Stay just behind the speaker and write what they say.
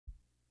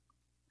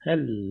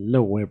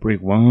Hello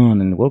everyone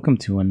and welcome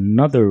to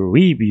another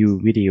review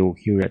video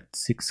here at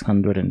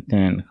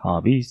 610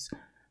 Hobbies.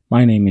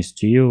 My name is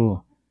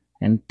Gio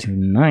and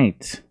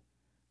tonight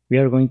we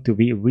are going to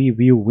be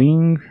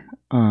reviewing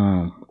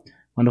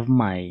one of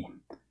my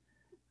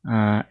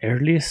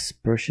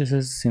earliest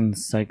purchases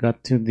since I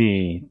got to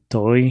the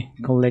toy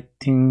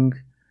collecting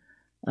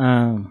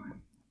thing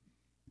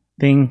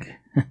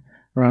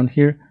around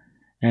here,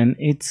 and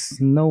it's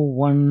no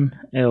one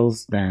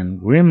else than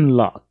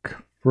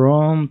Grimlock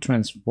from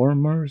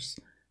Transformers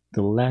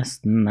The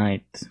Last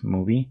Night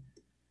movie,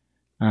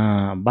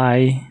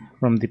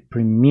 from the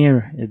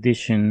Premier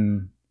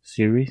Edition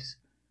series.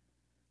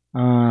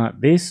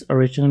 This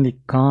originally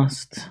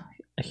cost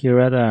here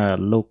at a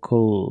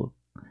local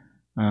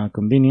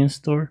convenience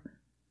store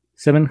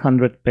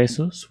 700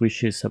 pesos,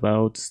 which is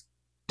about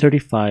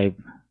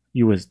 35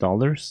 US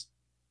dollars.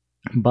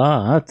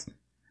 But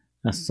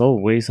as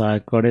always, I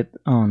got it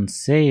on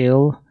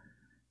sale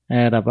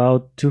at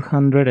about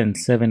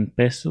 207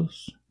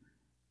 pesos,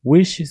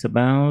 which is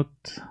about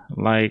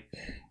like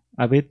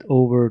a bit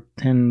over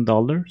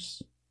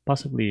 $10,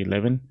 possibly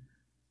 11.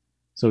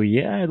 So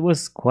yeah, it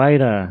was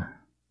quite a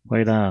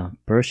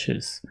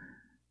purchase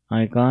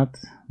I got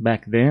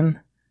back then.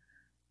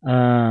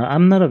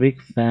 I'm not a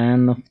big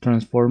fan of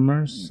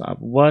Transformers. I've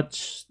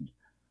watched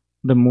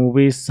the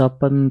movies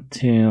up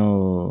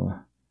until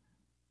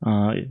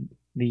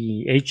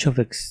the Age of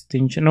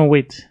Extinction. No,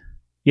 wait.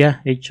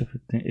 Yeah, Age of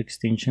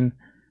Extinction.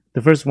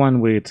 The first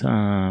one with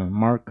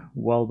Mark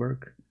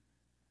Wahlberg.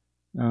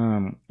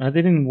 I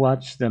didn't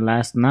watch The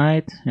Last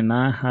Night, and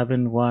I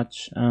haven't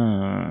watched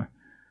the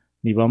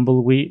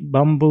Bumblebee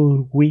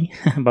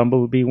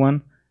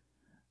one.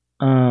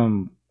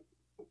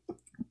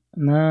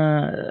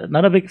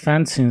 Not a big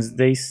fan since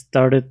they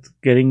started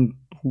getting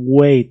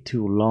way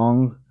too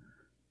long,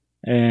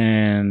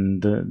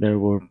 and there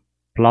were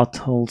plot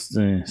holes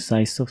the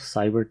size of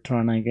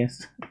Cybertron, I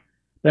guess.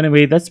 But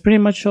anyway, that's pretty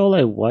much all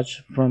I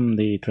watched from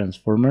the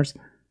Transformers.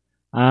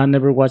 I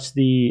never watched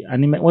the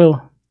anime.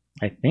 Well,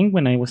 I think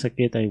when I was a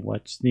kid I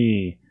watched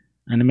the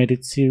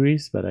animated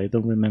series, but I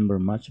don't remember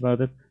much about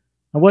it.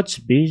 I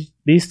watched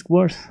Beast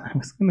Wars. I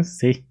was gonna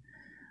say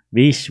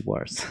Beast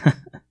Wars.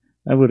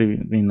 That would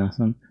have been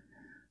awesome.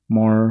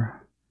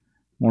 More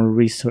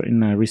resort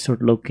in a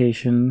resort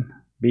location.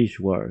 Beast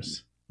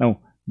Wars. No,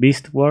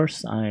 Beast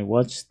Wars. I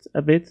watched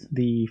a bit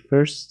the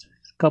first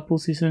couple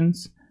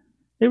seasons.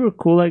 They were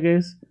cool, I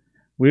guess.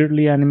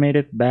 Weirdly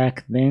animated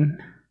back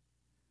then.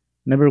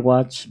 Never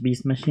watched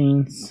Beast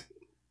Machines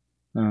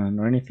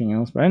or anything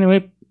else. But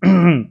anyway,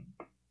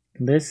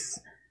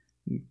 let's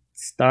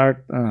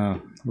start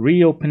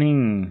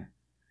reopening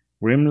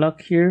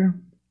Grimlock here.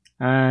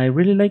 I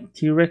really like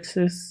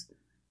T-Rexes,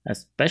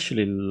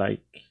 especially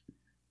like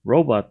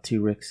robot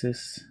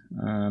T-Rexes.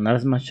 Not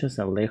as much as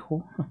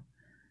Alejo.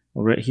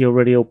 He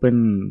already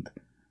opened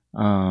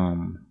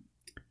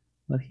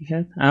what he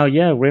had? Oh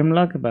yeah,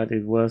 Grimlock, but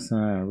it was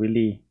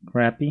really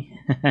crappy.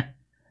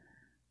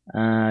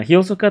 He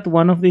also got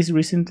one of these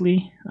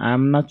recently.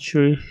 I'm not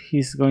sure if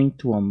he's going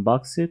to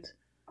unbox it,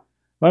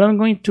 but I'm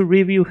going to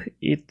review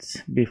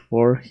it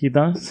before he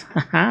does.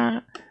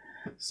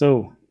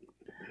 So,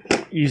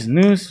 you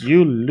snooze,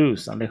 you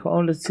lose. Oh,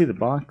 let's see the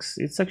box.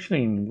 It's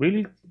actually in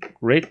really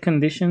great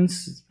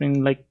conditions. It's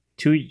been like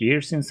 2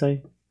 years since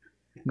I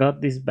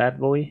got this bad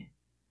boy.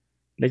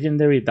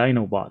 Legendary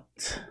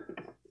Dinobot.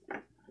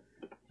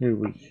 Here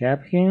we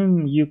have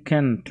him. You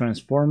can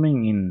transform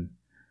him in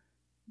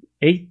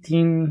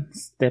 18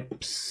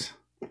 steps.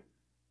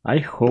 I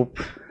hope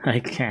I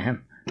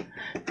can,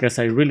 because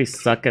I really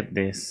suck at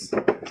this.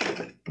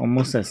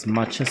 Almost as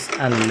much as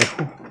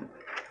Alejo.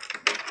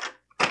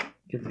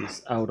 Get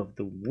this out of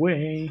the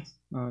way.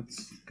 Oh,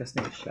 it's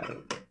casting a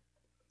shadow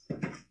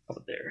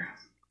out there.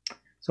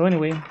 So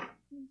anyway,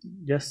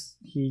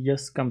 he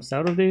just comes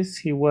out of this.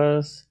 He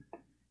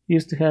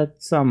used to have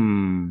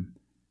some.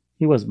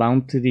 He was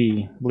bound to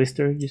the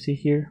blister you see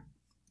here.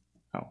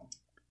 Oh.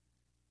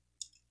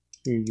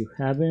 Here you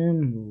have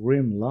him,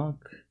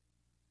 Grimlock.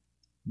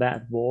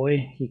 Bad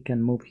boy. He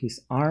can move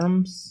his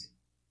arms.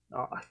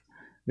 Oh,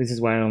 this is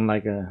what I don't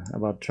like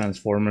about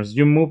Transformers.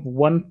 You move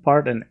one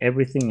part and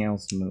everything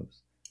else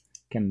moves.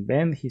 Can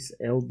bend his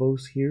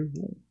elbows here.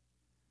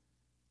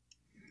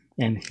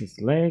 And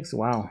his legs.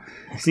 Wow.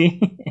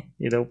 See?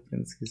 It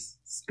opens. His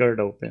skirt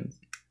opens.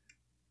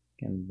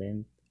 Can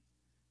bend.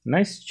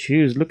 Nice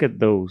shoes. Look at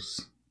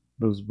those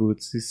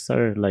boots. These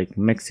are like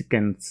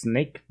Mexican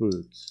snake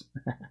boots.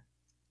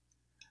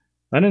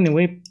 But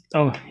anyway,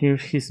 oh,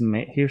 here's his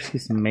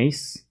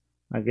mace,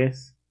 I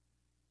guess.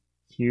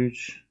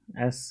 Huge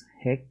as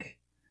heck.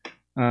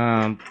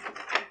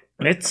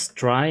 Let's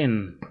try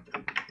and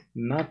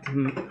not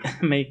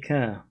make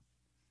an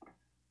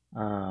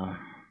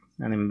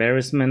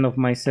embarrassment of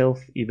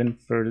myself even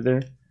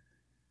further.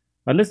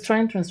 But let's try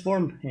and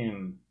transform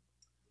him.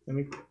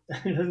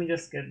 Let me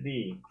just get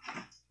the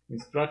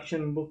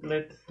instruction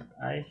booklet.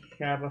 I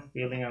have a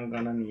feeling I'm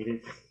gonna need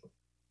it.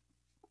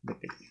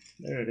 Okay,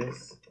 there it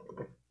is.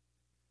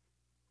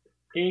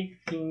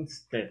 18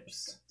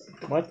 steps.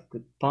 What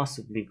could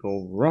possibly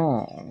go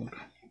wrong?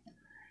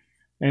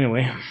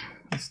 Anyway,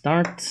 let's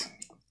start.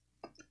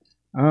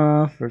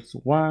 First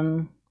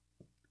one.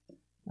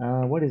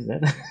 What is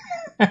that?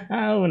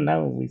 Oh,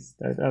 now we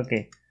start.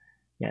 Okay,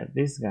 yeah,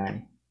 this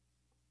guy.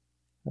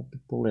 Have to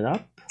pull it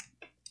up.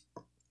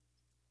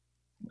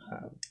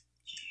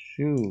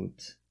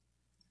 Shoot.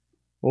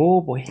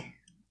 Oh boy.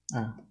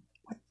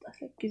 What the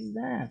heck is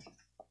that?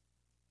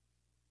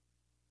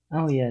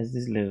 Oh yes,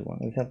 this little one.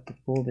 We have to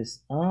pull this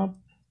up.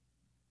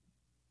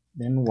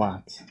 Then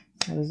what?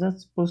 What is that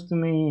supposed to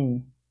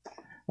mean?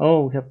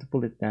 Oh, we have to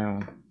pull it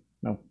down.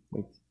 No,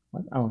 wait.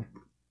 What? Oh.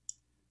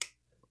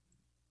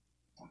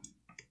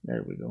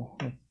 There we go.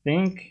 I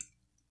think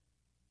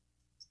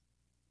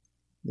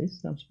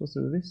this, I'm supposed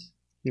to do this.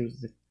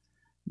 Here's the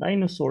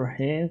dinosaur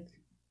head.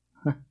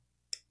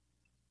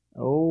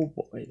 Oh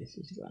boy, this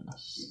is gonna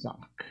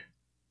suck.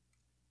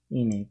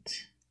 In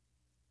it.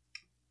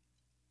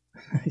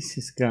 This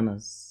is gonna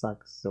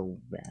suck so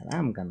bad.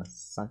 I'm gonna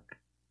suck.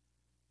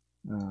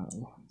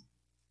 Oh.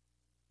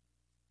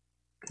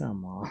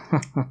 Come on.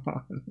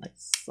 I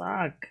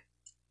suck.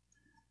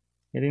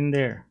 Get in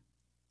there.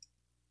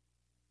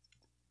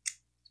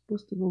 It's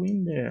supposed to go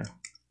in there.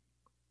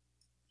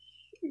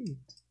 Shoot.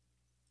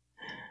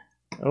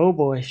 Oh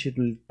boy, I should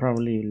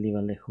probably leave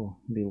Alejo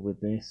deal with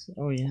this.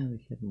 Oh yeah, the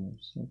head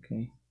moves.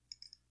 Okay.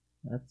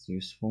 That's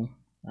useful.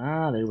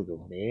 Ah, there we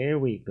go. There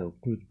we go.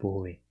 Good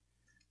boy.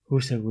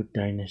 Who's a good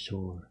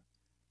dinosaur?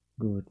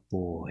 Good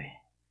boy.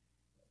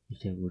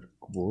 He's a good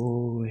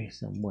boy.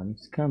 Someone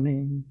is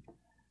coming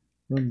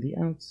from the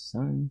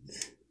outside.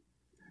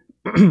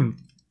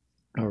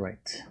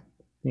 Alright. I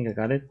think I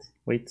got it.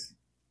 Wait.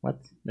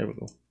 What? There we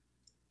go.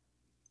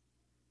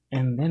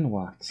 And then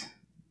what?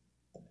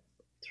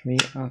 3.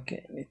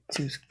 Okay, I need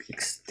to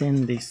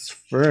extend this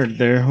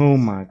further. Oh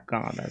my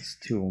god, that's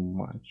too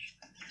much.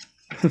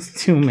 That's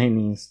too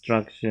many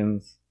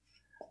instructions.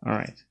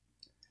 Alright.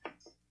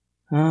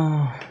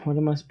 What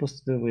am I supposed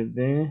to do with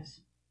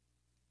this?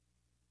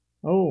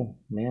 Oh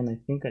man, I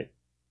think I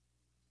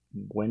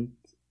went.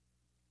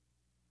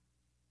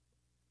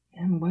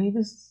 And why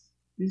does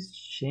this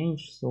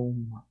change so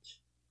much?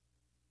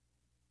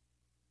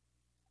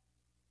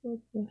 What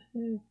the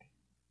heck?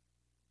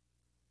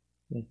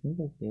 I think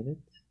I get it.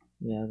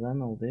 Yeah, I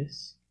done all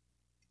this.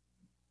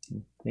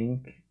 I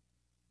think.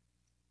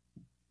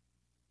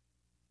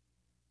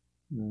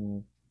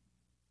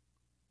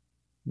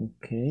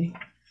 Okay.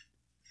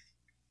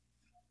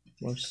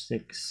 Or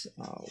 6.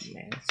 Oh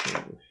man, it's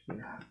over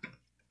here.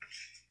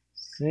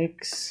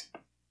 6.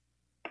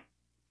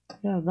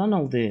 Yeah, I've done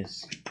all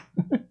this.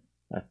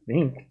 I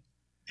think.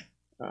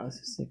 This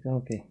is 6.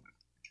 Okay.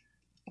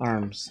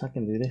 Arms. I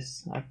can do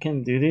this. I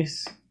can do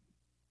this.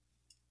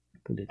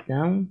 Put it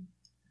down.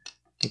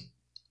 Put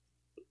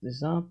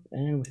this up,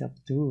 and we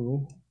have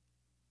to.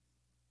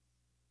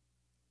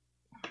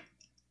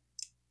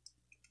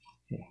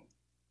 Okay.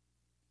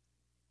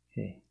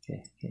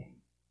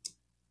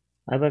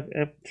 I've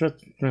tried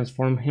to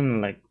transform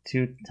him like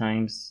 2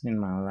 times in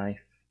my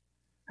life,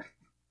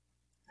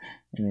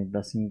 and it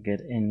doesn't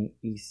get any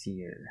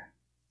easier.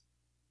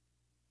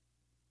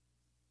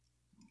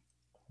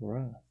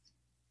 Right.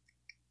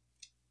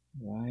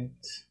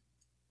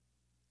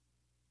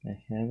 I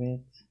have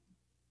it.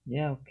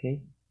 Yeah,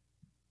 okay.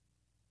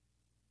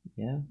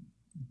 Yeah.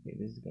 Okay,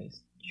 this guy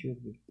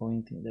should be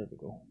pointing. There we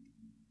go.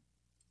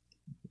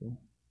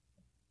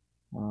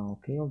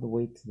 Okay, all the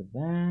way to the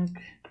back.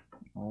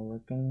 I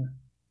reckon.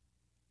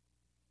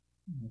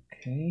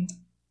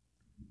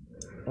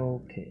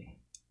 Okay.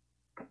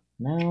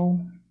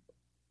 Now,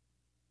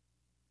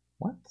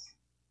 what?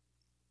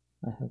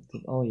 I have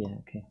to. Oh yeah.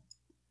 Okay.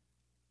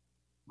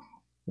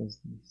 There's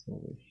this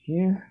over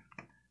here.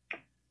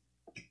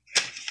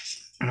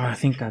 I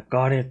think I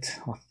got it.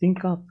 I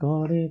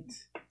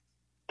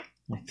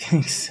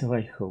think so.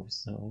 I hope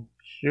so.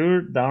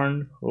 Sure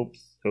darn hope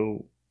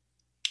so.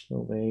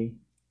 Okay.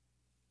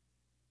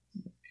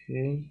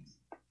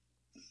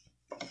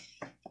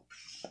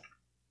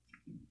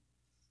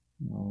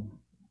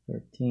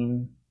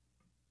 13.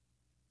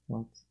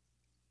 What?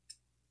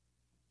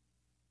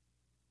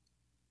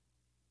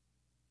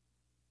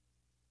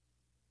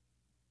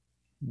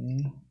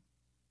 Okay.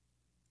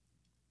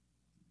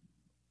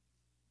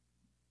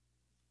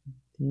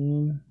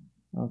 15.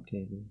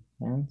 Okay, the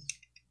hands.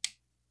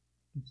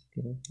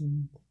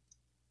 Skeleton.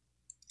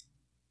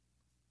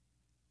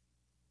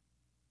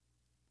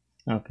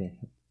 Okay,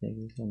 have to take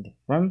this on the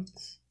front.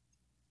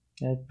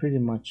 It pretty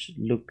much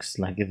looks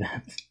like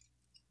that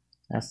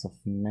as of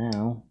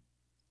now.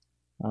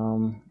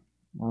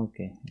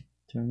 Okay,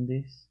 turn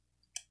this,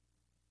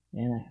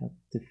 and I have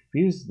to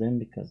fuse them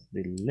because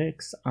the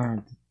legs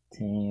are the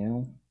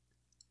tail.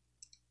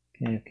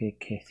 Okay.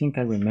 I think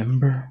I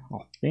remember.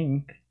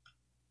 Okay,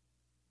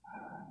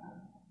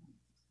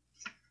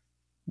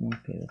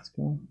 let's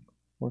go.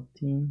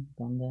 14,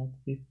 done that.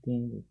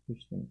 15, we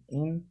push them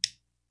in.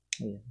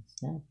 Oh yeah,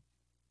 snap.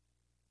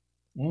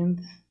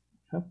 And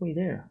halfway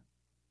there.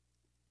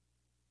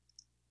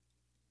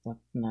 What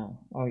now?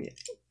 Oh yeah,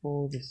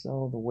 pull this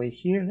all the way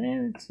here.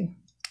 Let's see.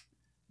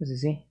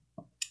 Let's see.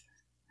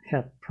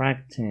 Have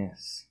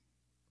practice.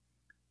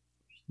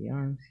 Push the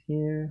arms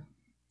here.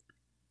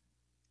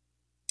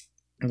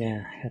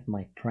 Yeah, I had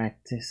my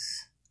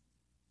practice.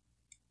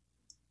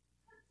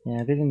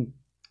 Yeah, I didn't.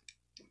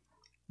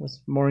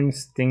 Was more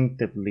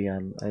instinctively.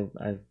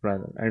 I'd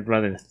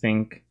rather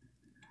think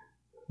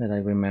that I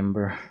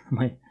remember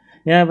my.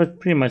 Yeah, but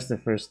pretty much the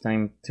first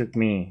time took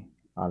me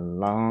a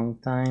long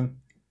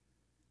time.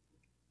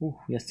 Ooh,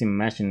 just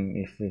imagine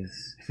if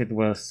it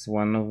was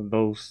one of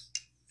those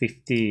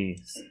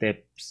 50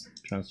 steps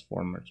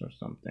transformers or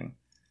something.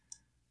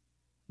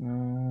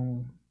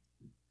 I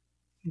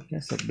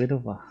guess a bit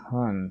of a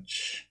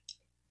hunch.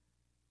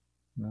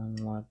 I'm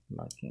not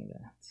liking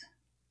that.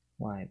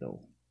 Why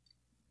though?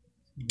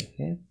 The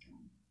head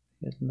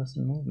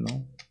doesn't move.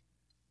 No,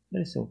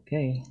 that is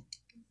okay.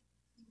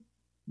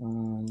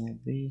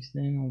 Move these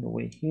then all the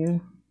way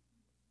here.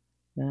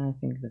 Yeah, I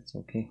think that's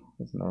okay.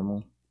 That's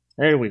normal.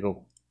 There we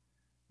go.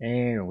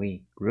 There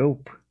we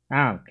group.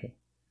 Okay.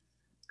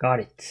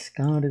 Got it.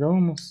 Got it.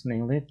 Almost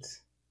nailed it.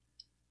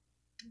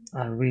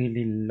 I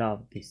really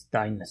love this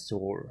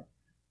dinosaur.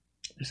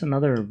 There's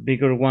another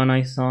bigger one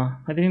I saw.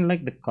 I didn't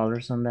like the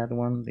colors on that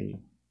one. The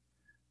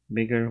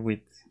bigger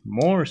with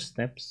more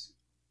steps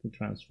to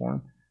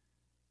transform.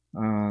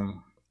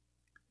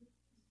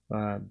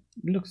 But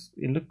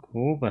it looked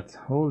cool, but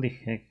holy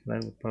heck,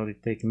 that would probably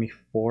take me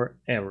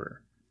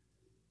forever.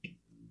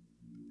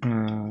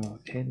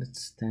 Okay,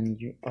 let's stand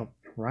you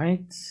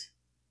upright.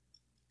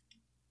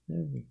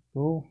 There we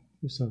go.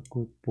 He's a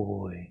good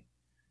boy.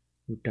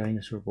 Good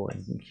dinosaur boy.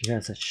 He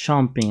has a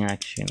jumping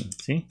action.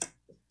 See?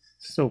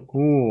 So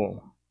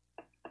cool.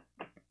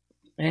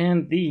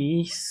 And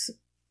these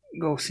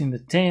goes in the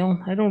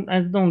tail. I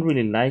don't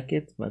really like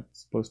it, but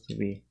it's supposed to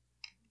be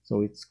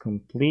so it's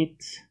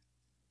complete.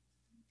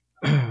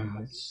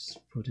 Let's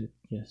put it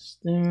just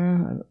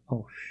there.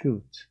 Oh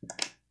shoot.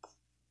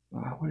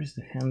 Where is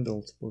the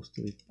handle supposed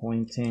to be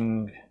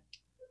pointing?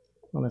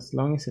 Well, as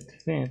long as it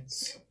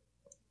fits,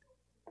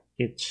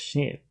 it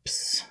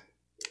ships.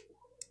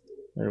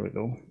 There we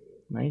go.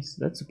 Nice.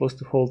 That's supposed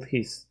to hold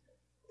his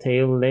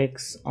tail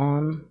legs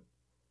on.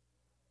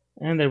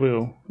 And there we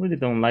go. Really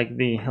don't like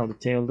how the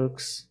tail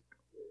looks.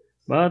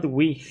 But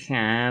we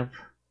have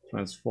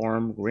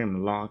transformed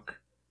Grimlock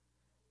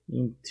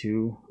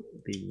into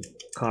the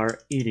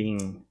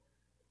car-eating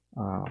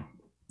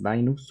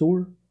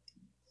dinosaur,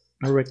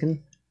 I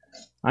reckon.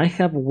 I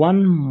have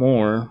one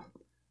more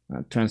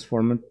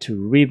transformer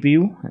to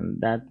review,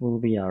 and that will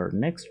be our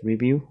next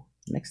review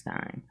next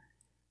time.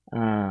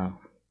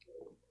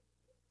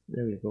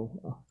 There we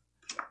go.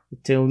 The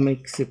tail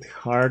makes it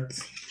hard,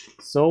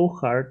 so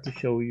hard to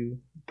show you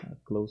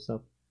close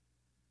up.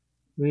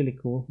 Really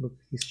cool. Look,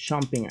 his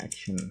jumping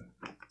action.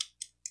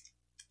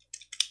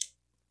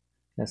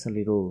 Has a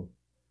little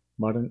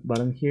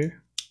button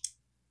here.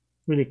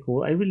 Really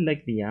cool. I really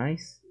like the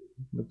eyes.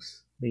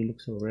 They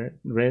look so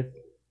red,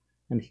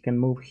 and he can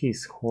move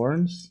his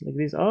horns like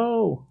this.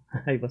 Oh,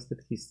 I busted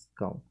his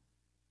skull.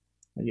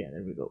 But yeah,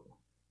 there we go.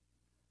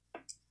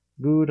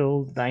 Good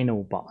old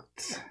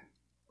Dinobot.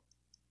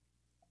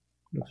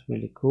 Looks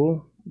really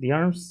cool. The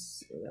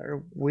arms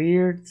are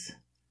weird.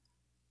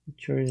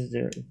 Which is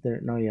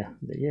there? No, yeah,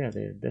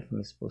 they're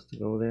definitely supposed to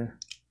go there.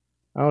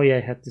 Oh yeah,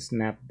 I had to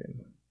snap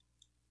them.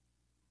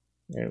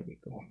 There we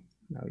go.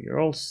 Now you're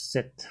all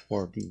set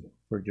for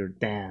your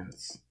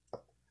dance.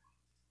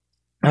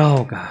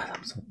 Oh god,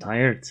 I'm so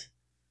tired.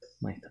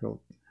 My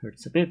throat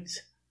hurts a bit.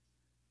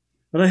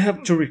 But I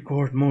have to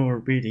record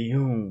more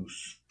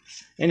videos.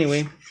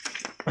 Anyway,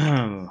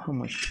 how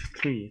much?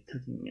 30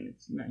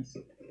 minutes. Nice.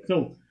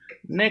 So,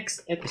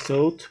 next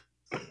episode,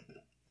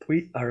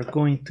 we are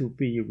going to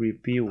be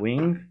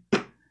reviewing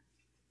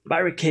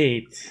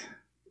Barricade,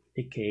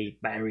 aka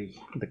Barry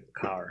the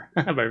car.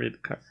 Barry the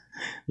car.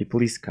 The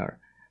police car.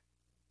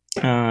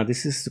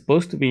 This is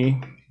supposed to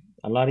be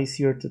a lot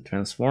easier to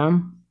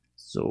transform,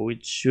 so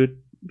it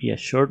should be a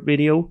short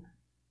video.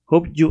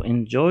 Hope you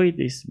enjoyed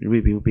this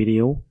review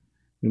video.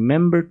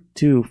 Remember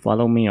to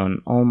follow me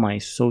on all my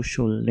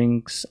social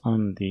links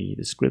on the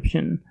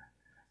description.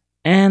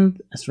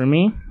 And as for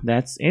me,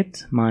 that's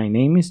it. My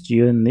name is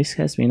Gio, and this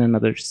has been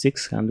another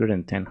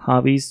 610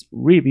 Hobbies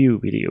review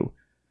video.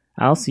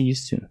 I'll see you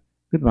soon.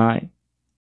 Goodbye.